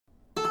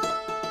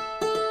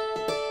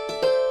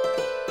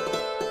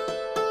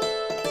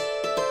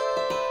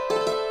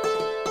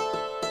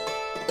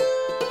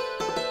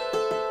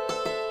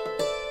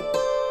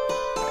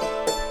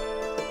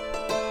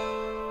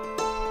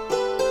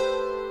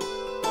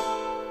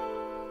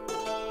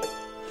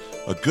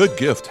A good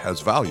gift has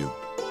value.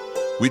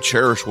 We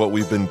cherish what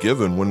we've been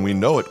given when we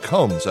know it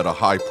comes at a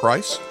high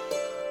price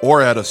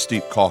or at a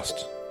steep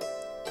cost.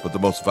 But the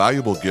most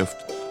valuable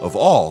gift of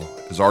all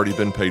has already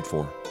been paid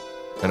for,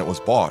 and it was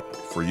bought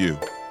for you.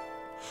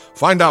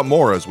 Find out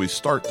more as we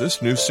start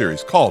this new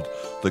series called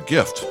The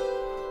Gift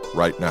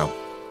right now.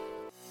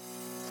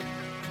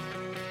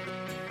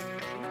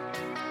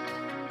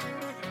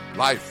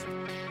 Life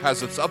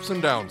has its ups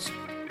and downs.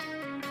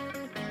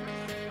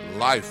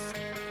 Life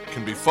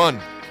can be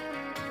fun.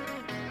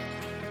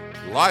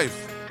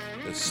 Life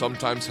is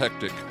sometimes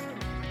hectic.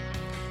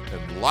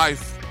 And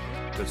life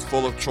is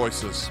full of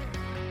choices.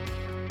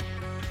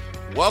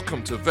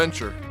 Welcome to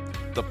Venture,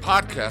 the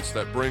podcast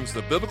that brings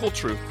the biblical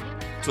truth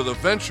to the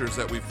ventures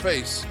that we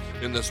face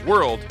in this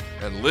world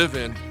and live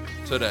in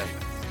today.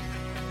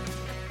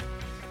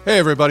 Hey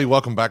everybody,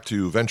 welcome back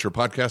to Venture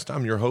Podcast.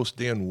 I'm your host,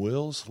 Dan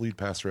Wills, lead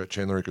pastor at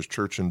Chandler Acres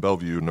Church in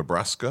Bellevue,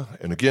 Nebraska.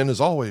 And again,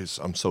 as always,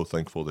 I'm so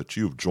thankful that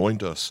you've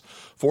joined us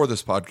for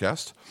this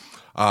podcast.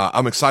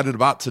 I'm excited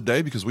about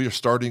today because we are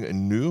starting a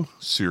new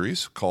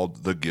series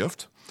called The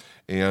Gift.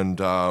 And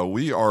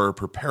we are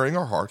preparing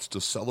our hearts to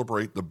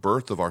celebrate the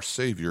birth of our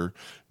Savior,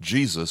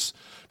 Jesus,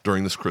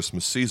 during this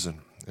Christmas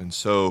season. And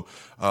so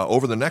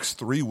over the next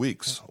 3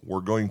 weeks, we're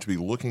going to be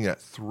looking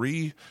at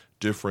 3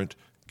 different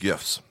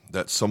gifts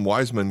that some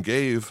wise men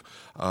gave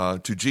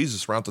to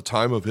Jesus around the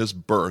time of his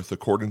birth,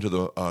 according to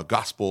the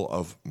Gospel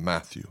of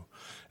Matthew.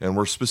 And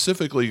we're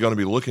specifically going to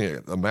be looking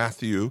at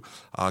the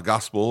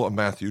Gospel of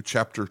Matthew,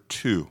 chapter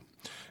 2.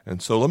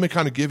 And so let me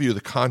kind of give you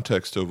the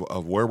context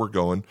of where we're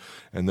going,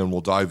 and then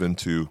we'll dive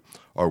into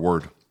our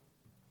word.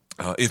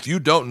 If you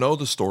don't know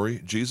the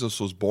story, Jesus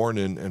was born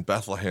in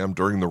Bethlehem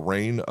during the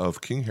reign of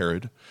King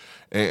Herod,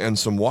 and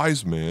some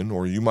wise men,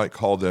 or you might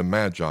call them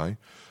magi,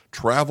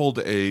 traveled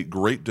a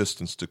great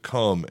distance to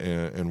come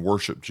and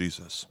worship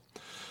Jesus.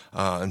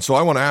 And so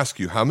I want to ask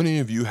you, how many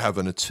of you have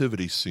a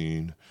nativity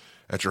scene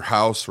at your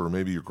house, or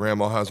maybe your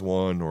grandma has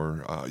one,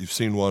 or you've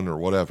seen one, or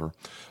whatever?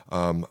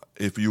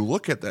 If you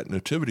look at that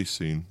nativity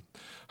scene,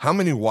 how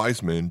many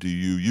wise men do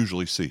you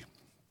usually see?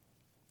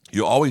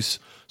 You always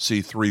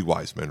see 3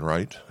 wise men,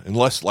 right?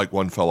 Unless like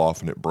one fell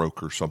off and it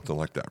broke or something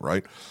like that,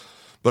 right?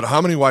 But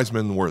how many wise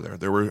men were there?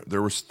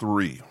 There was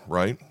 3,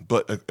 right?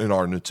 But in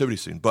our nativity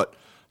scene. But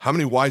how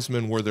many wise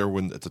men were there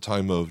at the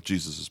time of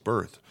Jesus'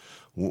 birth?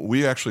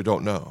 We actually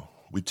don't know.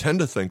 We tend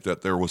to think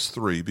that there was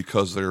 3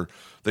 because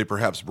they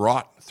perhaps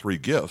brought 3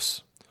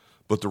 gifts,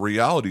 but the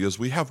reality is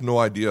we have no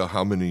idea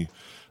how many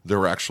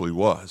there actually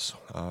was.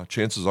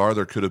 Chances are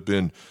there could have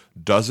been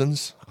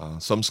dozens.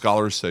 Some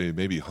scholars say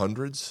maybe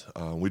hundreds.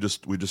 We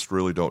just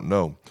really don't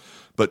know.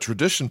 But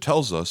tradition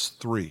tells us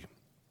 3.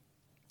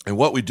 And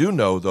what we do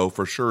know, though,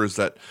 for sure, is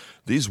that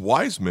these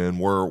wise men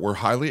were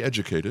highly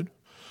educated.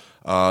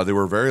 They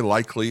were very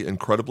likely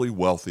incredibly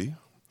wealthy,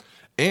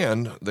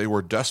 and they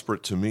were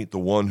desperate to meet the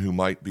one who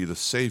might be the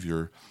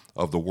Savior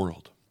of the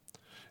world.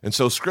 And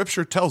so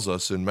Scripture tells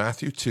us in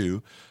Matthew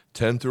 2,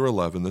 10 through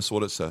 11, this is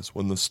what it says.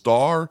 When they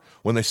saw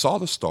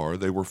the star,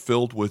 they were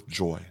filled with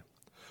joy.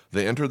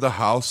 They entered the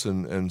house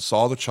and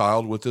saw the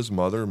child with his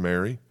mother,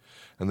 Mary,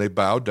 and they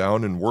bowed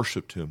down and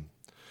worshiped him.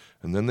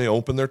 And then they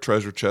opened their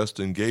treasure chest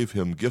and gave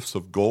him gifts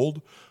of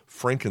gold,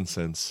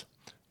 frankincense,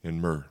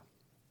 and myrrh.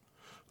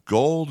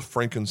 Gold,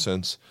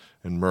 frankincense,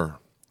 and myrrh.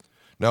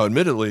 Now,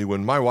 admittedly,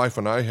 when my wife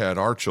and I had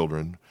our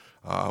children,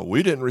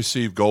 we didn't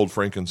receive gold,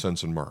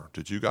 frankincense, and myrrh.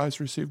 Did you guys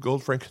receive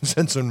gold,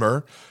 frankincense, and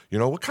myrrh? You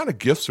know, what kind of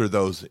gifts are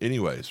those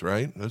anyways,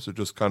 right? Those are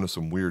just kind of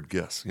some weird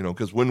gifts,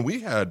 because when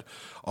we had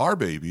our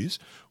babies,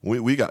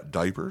 we got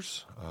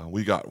diapers,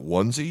 we got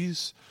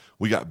onesies,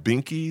 we got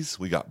binkies,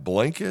 we got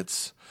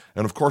blankets,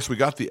 and of course we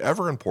got the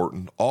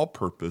ever-important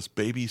all-purpose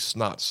baby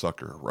snot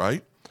sucker,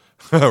 right?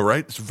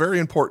 Right? It's a very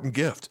important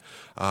gift.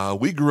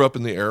 We grew up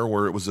in the era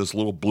where it was this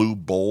little blue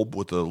bulb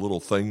with a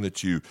little thing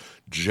that you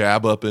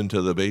jab up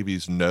into the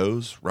baby's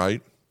nose,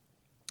 right?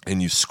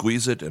 And you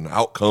squeeze it and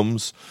out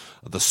comes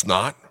the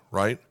snot,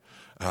 right?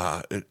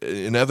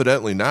 And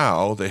evidently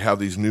now they have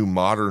these new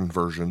modern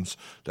versions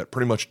that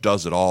pretty much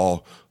does it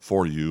all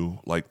for you.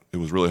 Like it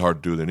was really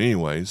hard to do it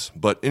anyways.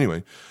 But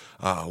anyway,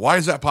 why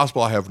is that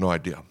possible? I have no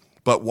idea.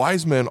 But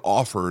wise men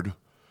offered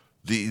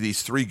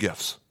these 3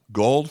 gifts: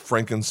 gold,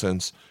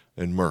 frankincense,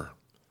 and myrrh.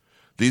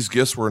 These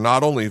gifts were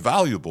not only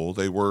valuable,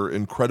 they were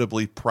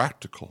incredibly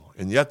practical,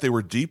 and yet they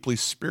were deeply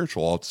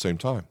spiritual all at the same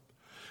time.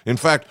 In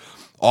fact,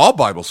 all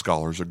Bible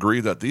scholars agree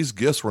that these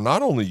gifts were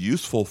not only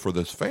useful for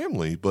this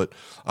family, but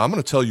I'm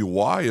going to tell you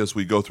why as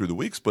we go through the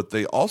weeks, but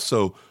they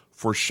also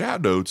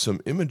foreshadowed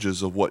some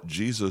images of what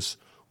Jesus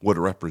would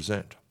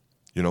represent.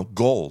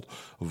 Gold,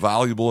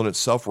 valuable in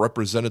itself,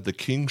 represented the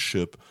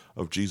kingship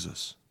of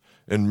Jesus.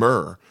 And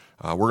myrrh,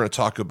 we're going to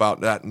talk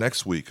about that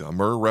next week.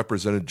 Myrrh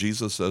represented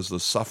Jesus as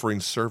the suffering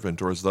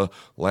servant or as the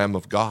Lamb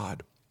of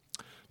God.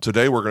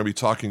 Today we're going to be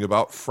talking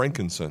about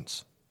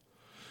frankincense.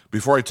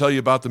 Before I tell you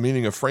about the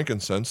meaning of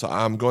frankincense,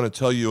 I'm going to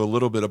tell you a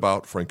little bit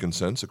about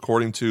frankincense.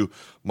 According to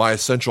my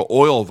essential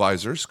oil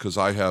advisors, because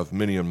I have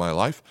many in my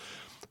life,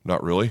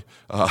 Not really.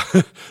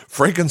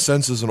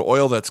 Frankincense is an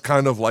oil that's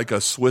kind of like a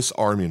Swiss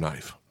Army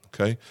knife,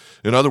 okay?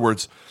 In other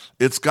words,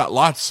 it's got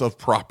lots of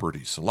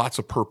properties, lots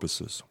of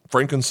purposes.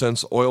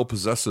 Frankincense oil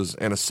possesses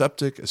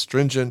antiseptic,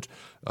 astringent,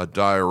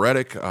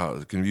 diuretic,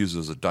 it can be used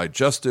as a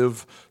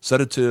digestive,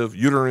 sedative,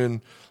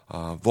 uterine,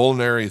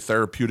 vulnerary,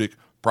 therapeutic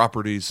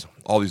properties,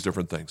 all these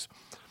different things.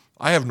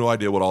 I have no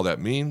idea what all that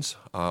means,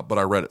 but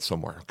I read it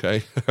somewhere,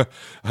 okay?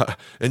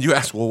 And you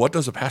ask, well, what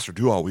does a pastor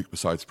do all week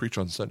besides preach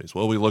on Sundays?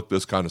 Well, we look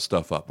this kind of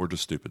stuff up. We're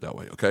just stupid that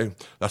way, okay?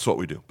 That's what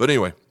we do. But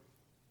anyway,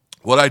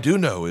 what I do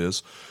know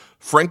is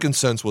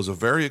frankincense was a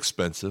very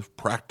expensive,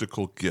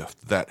 practical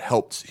gift that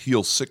helped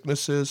heal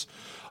sicknesses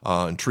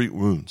and treat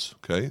wounds,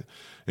 okay?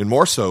 And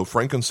more so,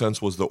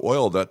 frankincense was the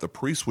oil that the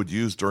priests would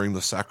use during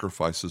the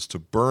sacrifices to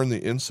burn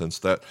the incense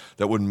that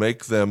would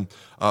make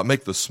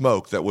the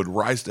smoke that would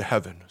rise to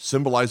heaven,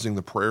 symbolizing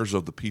the prayers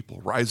of the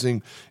people,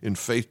 rising in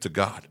faith to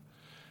God.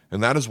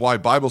 And that is why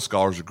Bible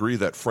scholars agree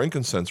that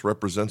frankincense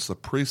represents the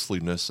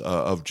priestliness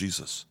of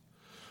Jesus.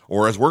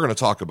 Or as we're going to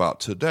talk about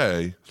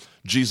today,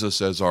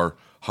 Jesus as our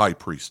high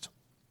priest.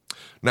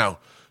 Now,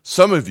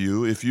 some of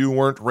you, if you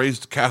weren't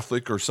raised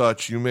Catholic or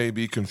such, you may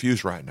be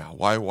confused right now.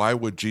 Why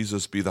would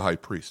Jesus be the high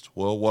priest?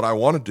 Well, what I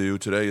want to do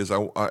today is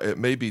it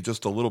may be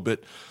just a little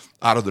bit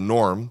out of the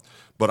norm,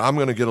 but I'm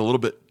going to get a little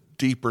bit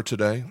deeper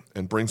today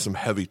and bring some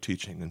heavy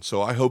teaching. And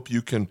so I hope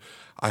you can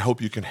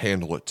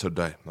handle it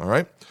today. All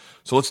right?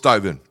 So let's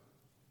dive in.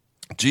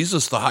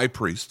 Jesus, the high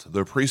priest,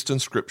 the priest in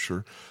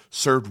Scripture,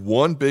 served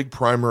one big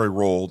primary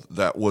role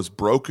that was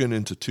broken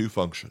into two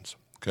functions.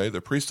 Okay,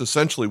 the priest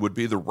essentially would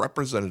be the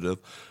representative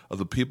of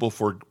the people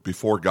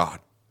before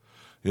God.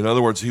 In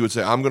other words, he would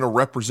say, I'm going to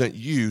represent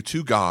you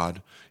to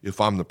God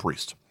if I'm the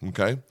priest.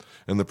 Okay,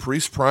 and the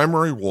priest's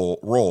primary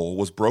role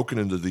was broken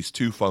into these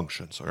two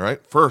functions. All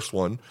right, first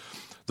one,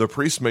 the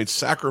priest made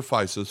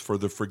sacrifices for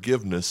the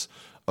forgiveness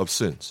of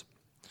sins.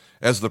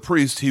 As the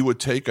priest, he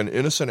would take an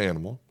innocent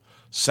animal,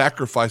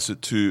 sacrifice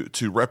it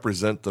to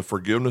represent the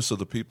forgiveness of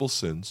the people's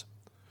sins.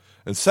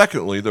 And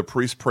secondly, the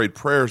priest prayed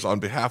prayers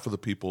on behalf of the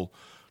people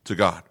to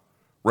God,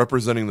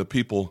 representing the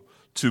people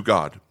to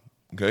God,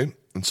 okay?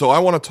 And so I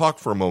want to talk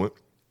for a moment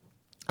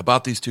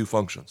about these two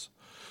functions.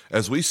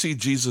 As we see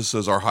Jesus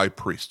as our high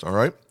priest, all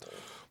right?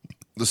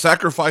 The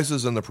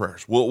sacrifices and the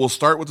prayers. We'll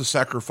start with the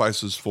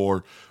sacrifices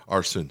for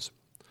our sins.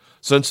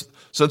 Since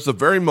the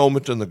very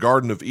moment in the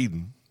Garden of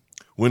Eden,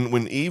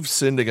 when Eve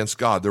sinned against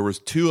God, there was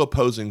two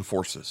opposing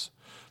forces.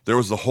 There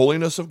was the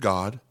holiness of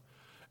God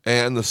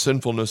and the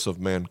sinfulness of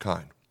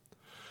mankind.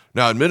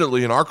 Now,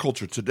 admittedly, in our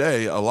culture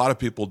today, a lot of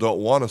people don't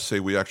want to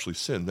say we actually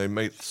sinned. They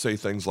may say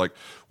things like,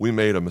 we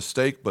made a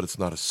mistake, but it's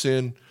not a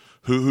sin.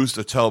 Who's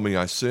to tell me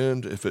I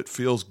sinned? If it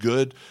feels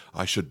good,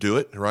 I should do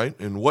it, right?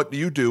 And what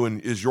you do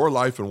is your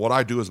life, and what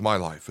I do is my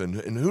life. And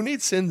who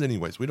needs sins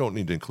anyways? We don't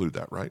need to include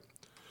that, right?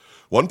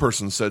 One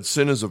person said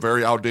sin is a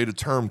very outdated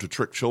term to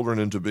trick children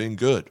into being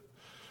good.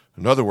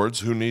 In other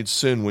words, who needs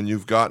sin when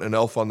you've got an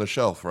elf on the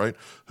shelf, right?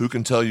 Who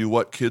can tell you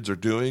what kids are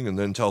doing and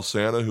then tell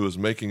Santa, who is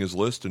making his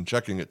list and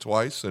checking it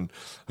twice and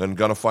going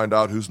to find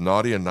out who's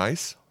naughty and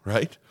nice,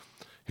 right?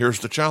 Here's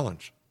the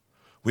challenge.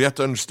 We have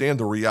to understand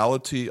the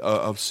reality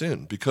of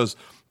sin, because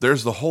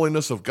there's the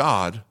holiness of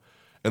God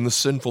and the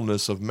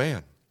sinfulness of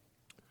man.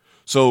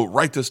 So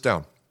write this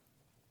down,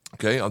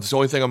 okay? It's the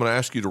only thing I'm going to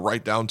ask you to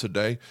write down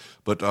today,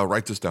 but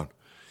write this down.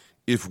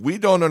 If we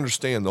don't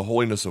understand the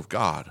holiness of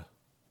God,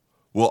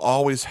 we'll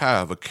always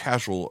have a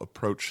casual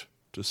approach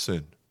to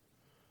sin.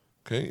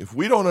 Okay? If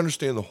we don't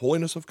understand the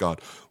holiness of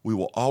God, we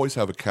will always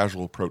have a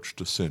casual approach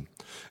to sin.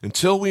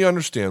 Until we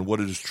understand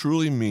what it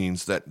truly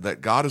means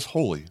that God is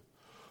holy,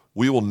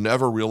 we will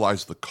never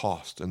realize the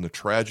cost and the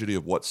tragedy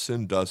of what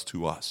sin does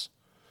to us.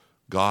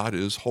 God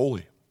is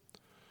holy.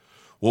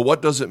 Well,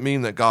 what does it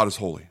mean that God is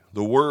holy?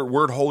 The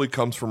word holy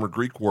comes from a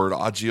Greek word,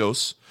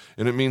 agios,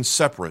 and it means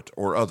separate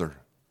or other.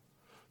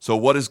 So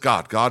what is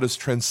God? God is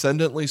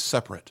transcendently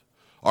separate.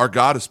 Our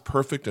God is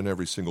perfect in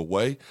every single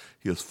way.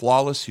 He is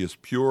flawless. He is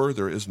pure.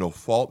 There is no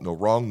fault, no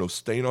wrong, no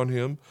stain on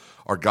him.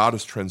 Our God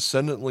is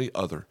transcendently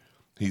other.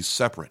 He's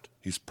separate.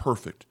 He's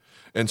perfect.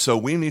 And so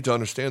we need to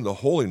understand the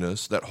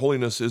holiness, that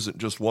holiness isn't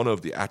just one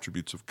of the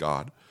attributes of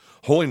God.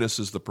 Holiness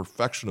is the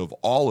perfection of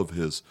all of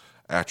his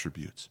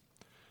attributes.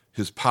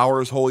 His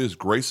power is holy. His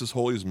grace is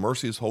holy. His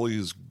mercy is holy.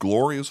 His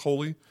glory is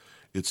holy.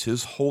 It's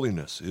his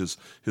holiness,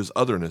 his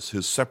otherness,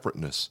 his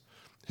separateness,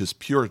 his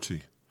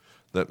purity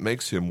that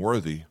makes him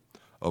worthy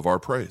of our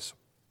praise.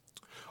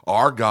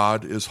 Our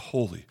God is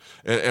holy.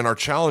 And our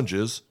challenge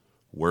is,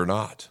 we're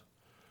not.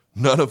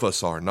 None of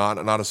us are.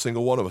 Not a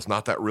single one of us.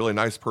 Not that really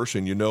nice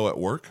person you know at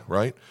work,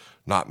 right?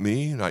 Not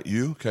me, not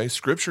you, okay?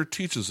 Scripture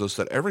teaches us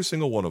that every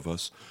single one of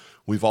us,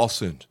 we've all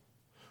sinned.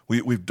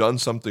 We've done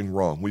something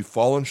wrong. We've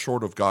fallen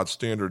short of God's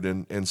standard,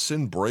 and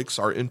sin breaks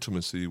our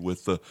intimacy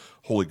with the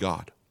holy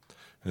God.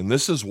 And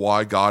this is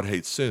why God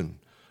hates sin,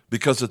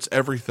 because it's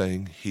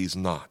everything he's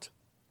not.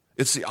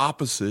 It's the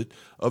opposite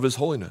of his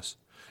holiness.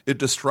 It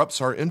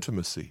disrupts our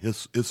intimacy,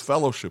 his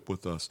fellowship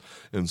with us,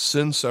 and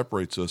sin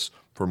separates us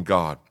from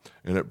God,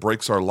 and it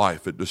breaks our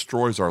life. It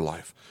destroys our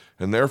life.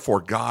 and therefore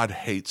God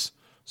hates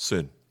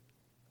sin.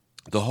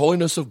 The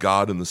holiness of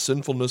God and the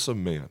sinfulness of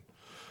man,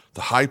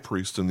 the high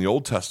priest in the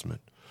Old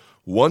Testament,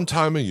 one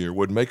time a year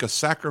would make a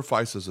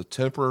sacrifice as a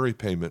temporary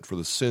payment for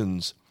the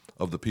sins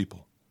of the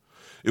people.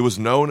 It was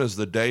known as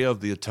the Day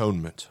of the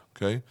Atonement,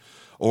 okay,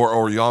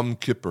 or Yom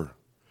Kippur.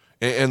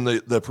 And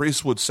the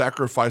priest would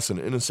sacrifice an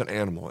innocent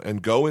animal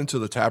and go into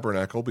the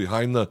tabernacle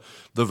behind the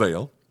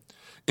veil,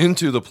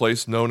 into the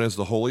place known as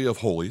the Holy of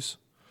Holies.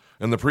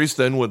 And the priest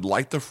then would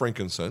light the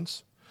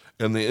frankincense,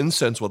 and the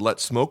incense would let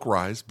smoke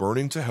rise,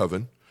 burning to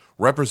heaven,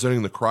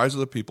 representing the cries of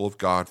the people of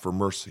God for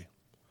mercy.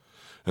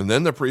 And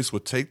then the priest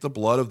would take the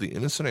blood of the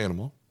innocent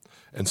animal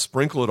and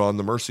sprinkle it on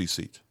the mercy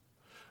seat.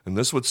 And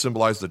this would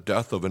symbolize the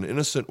death of an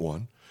innocent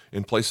one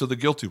in place of the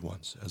guilty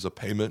ones as a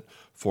payment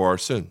for our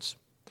sins.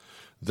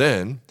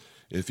 Then,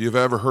 if you've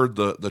ever heard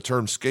the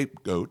term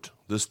scapegoat,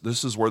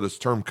 this is where this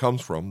term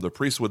comes from. The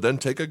priest would then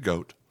take a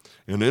goat,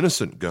 an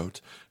innocent goat,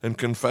 and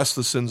confess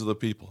the sins of the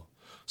people,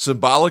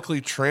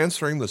 symbolically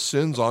transferring the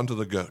sins onto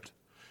the goat.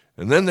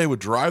 And then they would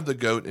drive the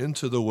goat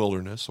into the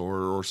wilderness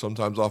or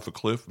sometimes off a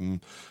cliff.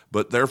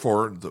 But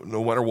therefore,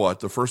 no matter what,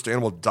 the first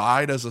animal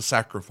died as a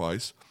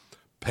sacrifice,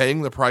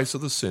 paying the price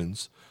of the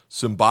sins.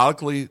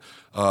 Symbolically,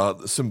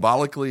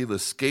 the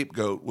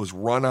scapegoat was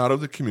run out of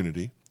the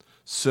community,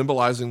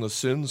 symbolizing the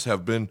sins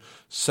have been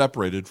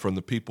separated from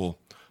the people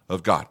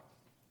of God.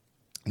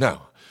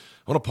 Now,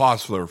 I want to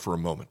pause there for a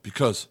moment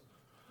because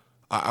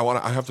I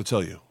have to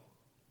tell you,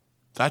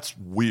 that's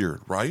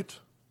weird, right?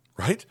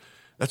 Right?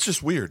 That's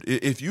just weird.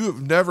 If you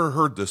have never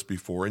heard this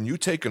before and you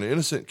take an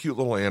innocent, cute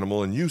little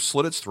animal and you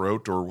slit its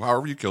throat or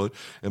however you kill it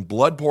and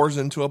blood pours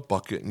into a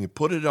bucket and you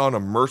put it on a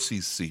mercy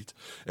seat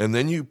and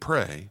then you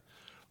pray,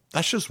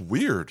 that's just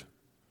weird,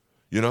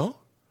 you know?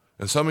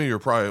 And some of you are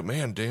probably,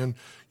 man, Dan,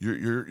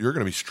 you're going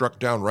to be struck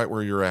down right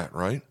where you're at,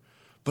 right?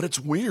 But it's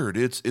weird.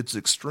 It's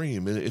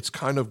extreme. It's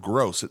kind of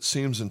gross. It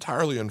seems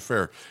entirely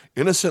unfair.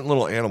 Innocent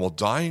little animal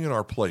dying in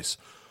our place.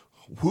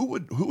 Who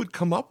would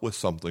come up with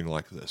something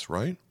like this,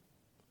 right?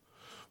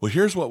 Well,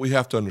 here's what we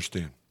have to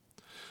understand.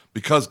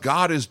 Because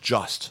God is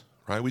just,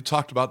 right? We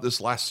talked about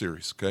this last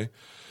series, okay?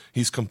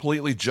 He's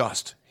completely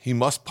just. He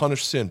must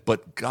punish sin.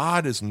 But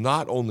God is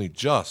not only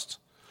just,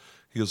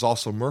 he is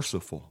also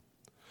merciful.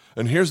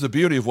 And here's the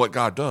beauty of what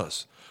God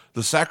does.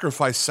 The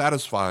sacrifice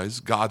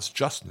satisfies God's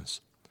justness.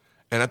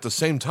 And at the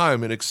same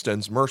time, it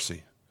extends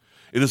mercy.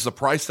 It is the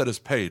price that is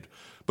paid.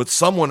 But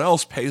someone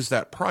else pays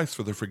that price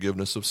for the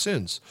forgiveness of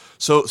sins.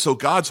 So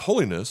God's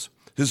holiness,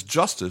 his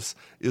justice,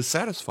 is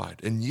satisfied.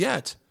 And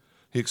yet,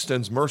 he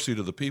extends mercy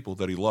to the people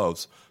that he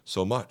loves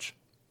so much.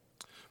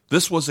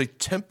 This was a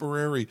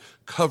temporary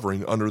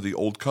covering under the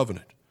old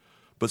covenant.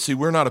 But see,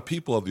 we're not a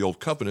people of the old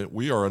covenant.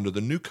 We are under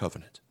the new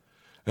covenant.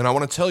 And I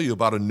want to tell you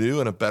about a new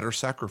and a better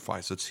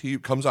sacrifice.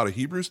 It comes out of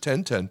Hebrews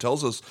 10:10,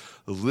 tells us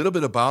a little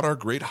bit about our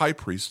great high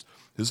priest.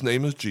 His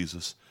name is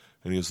Jesus,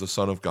 and he is the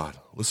Son of God.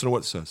 Listen to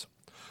what it says.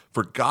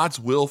 For God's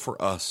will for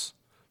us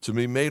to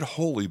be made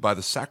holy by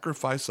the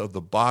sacrifice of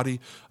the body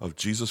of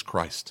Jesus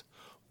Christ,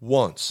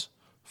 once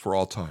for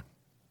all time.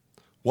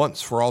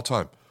 Once for all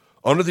time.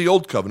 Under the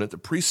old covenant, the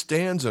priest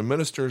stands and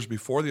ministers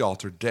before the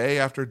altar day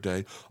after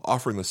day,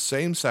 offering the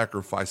same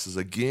sacrifices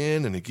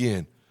again and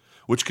again,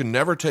 which can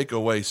never take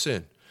away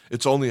sin.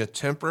 It's only a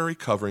temporary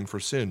covering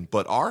for sin.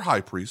 But our high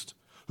priest,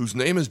 whose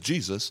name is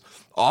Jesus,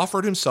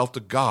 offered himself to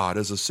God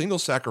as a single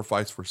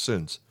sacrifice for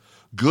sins,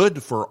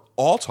 good for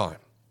all time.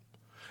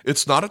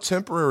 It's not a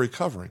temporary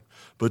covering,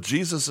 but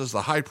Jesus as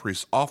the high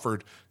priest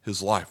offered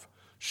his life,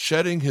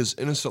 shedding his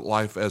innocent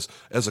life as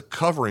a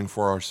covering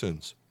for our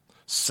sins,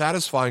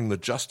 satisfying the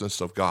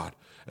justice of God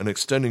and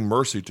extending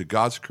mercy to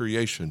God's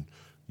creation,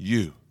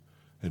 you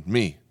and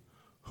me,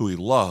 who he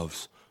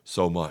loves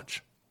so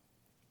much.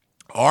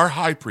 Our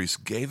high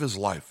priest gave his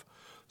life,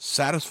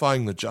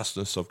 satisfying the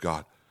justice of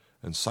God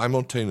and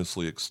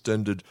simultaneously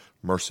extended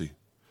mercy.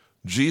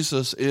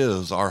 Jesus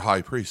is our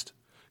high priest.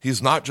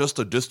 He's not just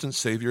a distant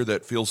Savior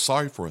that feels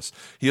sorry for us.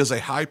 He is a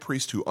high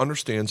priest who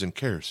understands and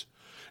cares.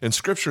 And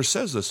Scripture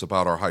says this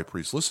about our high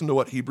priest. Listen to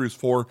what Hebrews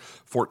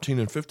 4:14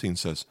 and 15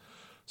 says.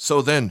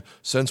 So then,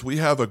 since we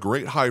have a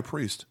great high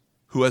priest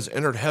who has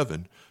entered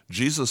heaven,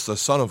 Jesus, the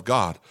Son of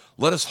God,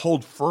 let us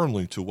hold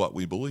firmly to what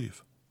we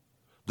believe.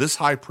 This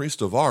high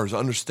priest of ours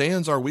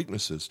understands our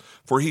weaknesses,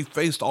 for he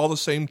faced all the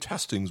same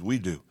testings we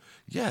do,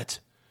 yet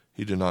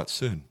he did not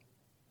sin.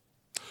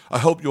 I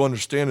hope you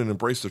understand and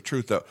embrace the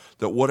truth that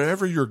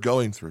whatever you're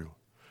going through,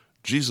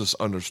 Jesus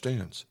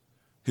understands.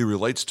 He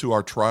relates to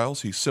our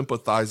trials. He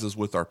sympathizes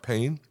with our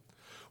pain.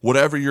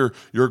 Whatever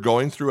you're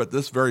going through at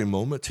this very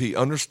moment, he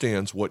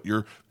understands what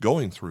you're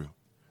going through.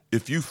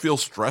 If you feel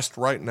stressed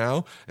right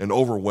now and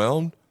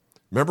overwhelmed,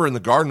 remember in the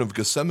Garden of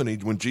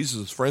Gethsemane when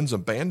Jesus' friends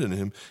abandoned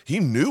him, he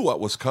knew what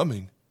was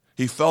coming.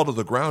 He fell to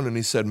the ground and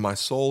he said, "My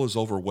soul is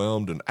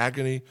overwhelmed in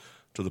agony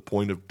to the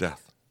point of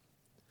death."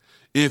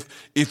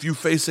 If you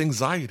face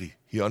anxiety,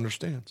 he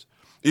understands.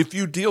 If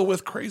you deal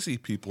with crazy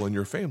people in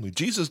your family,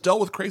 Jesus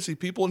dealt with crazy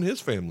people in his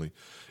family.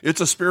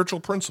 It's a spiritual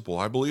principle.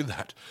 I believe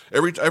that.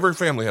 Every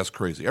family has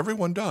crazy.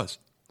 Everyone does.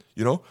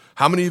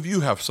 How many of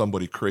you have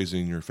somebody crazy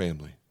in your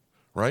family,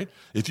 right?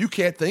 If you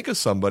can't think of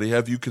somebody,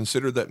 have you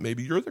considered that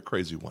maybe you're the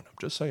crazy one? I'm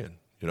just saying,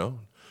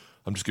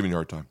 I'm just giving you a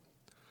hard time.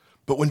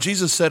 But when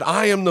Jesus said,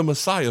 I am the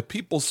Messiah,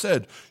 people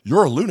said,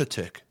 you're a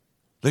lunatic.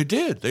 They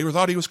did. They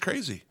thought he was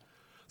crazy.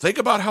 Think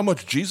about how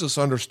much Jesus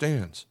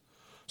understands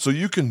so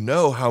you can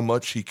know how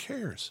much he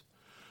cares.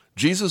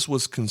 Jesus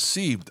was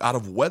conceived out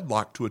of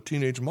wedlock to a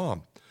teenage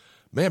mom.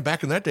 Man,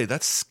 back in that day,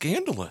 that's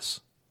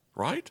scandalous,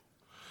 right?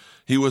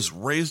 He was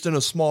raised in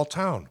a small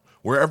town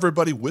where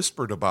everybody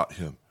whispered about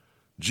him.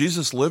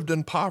 Jesus lived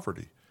in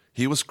poverty.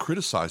 He was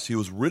criticized. He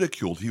was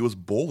ridiculed. He was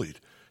bullied.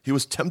 He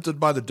was tempted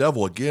by the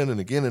devil again and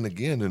again and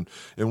again.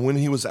 And when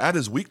he was at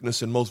his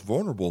weakness and most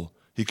vulnerable,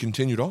 he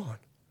continued on.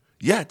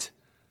 Yet,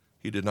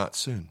 he did not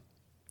sin.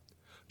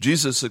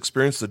 Jesus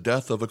experienced the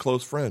death of a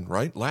close friend,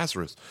 right?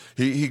 Lazarus.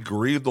 He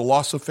grieved the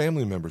loss of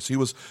family members. He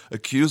was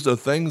accused of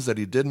things that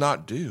he did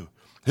not do.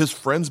 His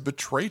friends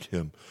betrayed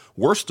him.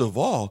 Worst of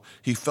all,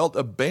 he felt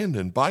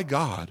abandoned by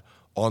God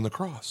on the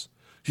cross.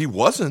 He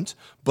wasn't,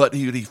 but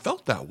he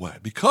felt that way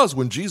because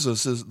when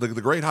Jesus, the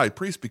great high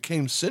priest,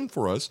 became sin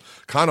for us,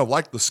 kind of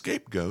like the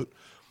scapegoat,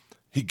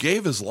 he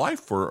gave his life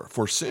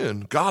for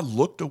sin. God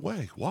looked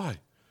away. Why?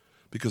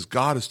 Because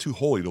God is too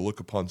holy to look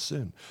upon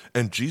sin.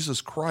 And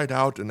Jesus cried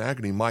out in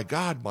agony, my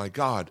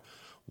God,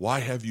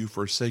 why have you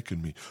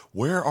forsaken me?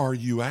 Where are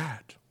you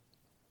at?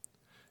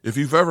 If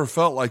you've ever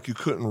felt like you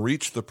couldn't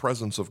reach the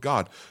presence of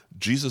God,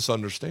 Jesus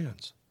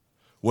understands.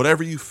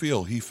 Whatever you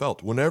feel, he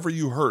felt. Whenever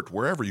you hurt,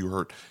 wherever you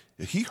hurt,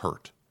 he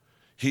hurt.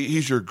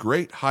 He's your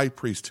great high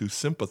priest who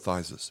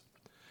sympathizes.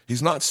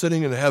 He's not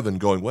sitting in heaven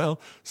going, well,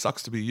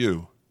 sucks to be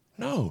you.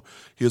 No,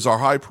 he is our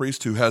high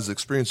priest who has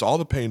experienced all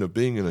the pain of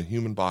being in a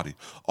human body,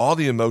 all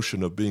the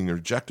emotion of being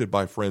rejected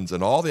by friends,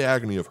 and all the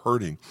agony of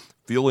hurting,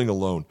 feeling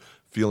alone,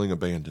 feeling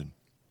abandoned.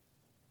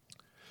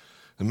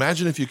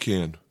 Imagine, if you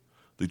can,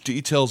 the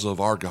details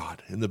of our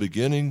God. In the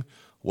beginning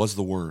was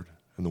the Word,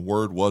 and the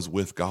Word was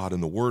with God,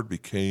 and the Word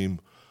became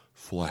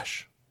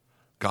flesh.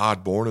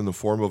 God born in the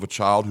form of a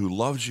child who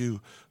loves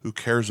you, who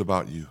cares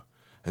about you.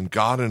 And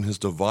God in his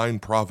divine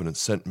providence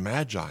sent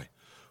magi,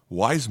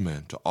 wise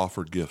men, to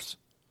offer gifts,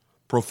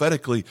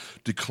 prophetically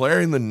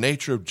declaring the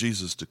nature of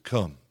Jesus to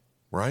come,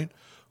 right?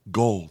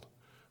 Gold,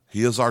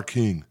 he is our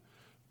king.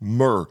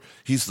 Myrrh,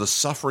 he's the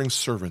suffering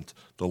servant,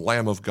 the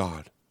Lamb of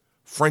God.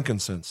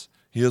 Frankincense,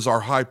 he is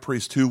our high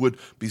priest who would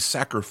be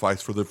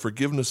sacrificed for the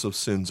forgiveness of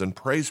sins and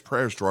praise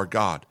prayers to our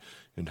God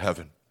in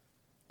heaven.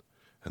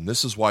 And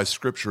this is why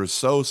Scripture is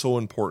so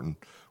important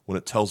when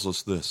it tells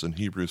us this in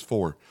Hebrews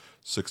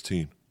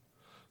 4:16.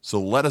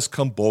 So let us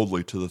come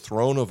boldly to the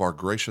throne of our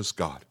gracious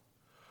God.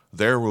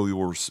 There we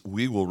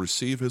will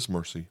receive his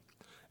mercy,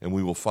 and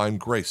we will find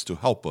grace to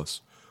help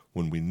us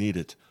when we need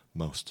it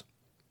most.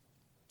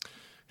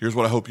 Here's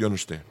what I hope you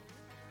understand.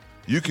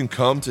 You can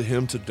come to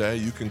him today.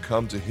 You can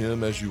come to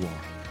him as you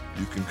are.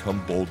 You can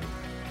come boldly.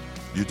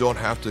 You don't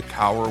have to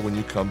cower when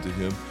you come to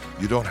him.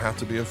 You don't have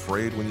to be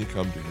afraid when you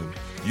come to him.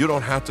 You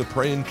don't have to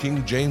pray in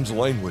King James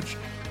language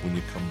when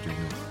you come to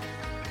him.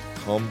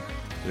 Come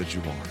as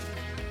you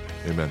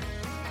are. Amen.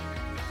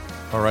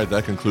 All right,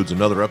 that concludes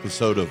another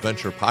episode of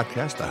Venture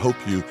Podcast. I hope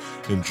you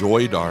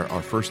enjoyed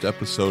our first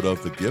episode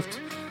of The Gift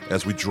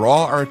as we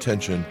draw our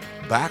attention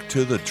back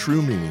to the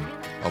true meaning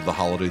of the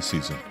holiday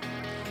season.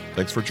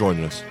 Thanks for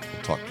joining us.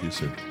 We'll talk to you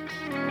soon.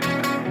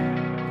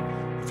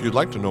 If you'd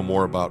like to know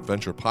more about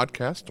Venture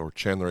Podcast or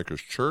Chandler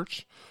Acres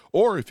Church,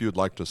 or if you'd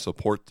like to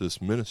support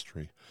this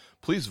ministry,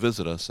 please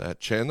visit us at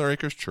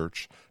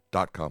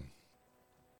chandleracreschurch.com.